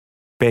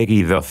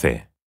Peggy 12.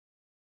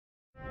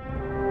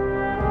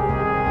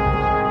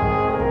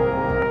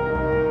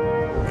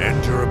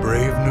 Enter a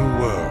brave new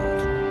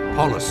world,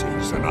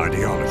 policies and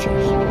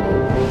ideologies.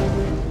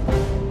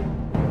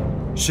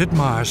 Sid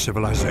Meier's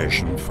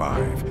Civilization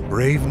 5,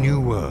 Brave New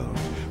World,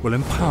 will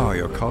empower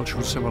your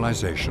cultural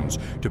civilizations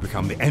to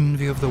become the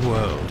envy of the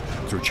world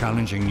through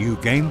challenging new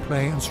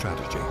gameplay and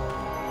strategy.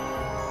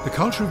 The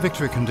cultural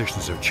victory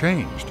conditions have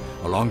changed,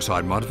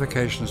 alongside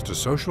modifications to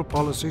social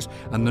policies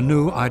and the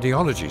new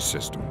ideology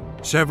system.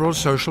 Several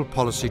social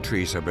policy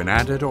trees have been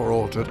added or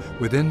altered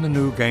within the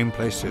new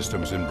gameplay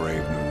systems in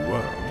Brave New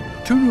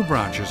World. Two new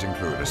branches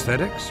include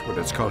aesthetics, with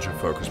its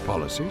culture-focused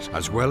policies,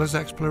 as well as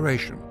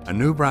exploration, a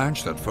new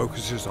branch that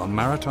focuses on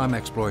maritime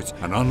exploits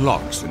and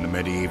unlocks in the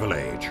medieval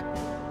age.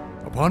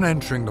 Upon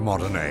entering the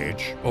modern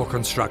age, or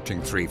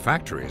constructing 3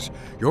 factories,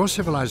 your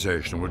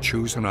civilization will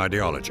choose an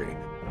ideology: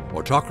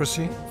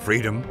 autocracy,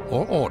 freedom,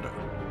 or order.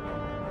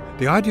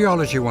 The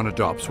ideology one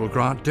adopts will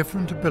grant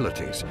different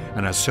abilities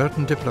and has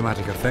certain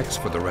diplomatic effects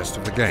for the rest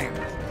of the game.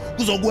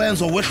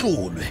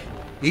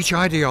 Each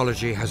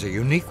ideology has a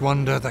unique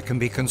wonder that can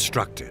be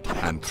constructed,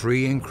 and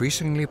 3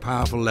 increasingly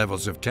powerful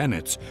levels of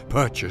tenets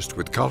purchased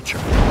with culture.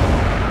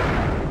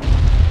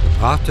 The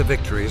path to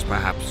victory is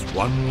perhaps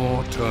one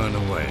more turn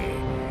away.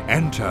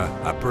 Enter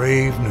a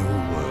brave new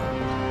world.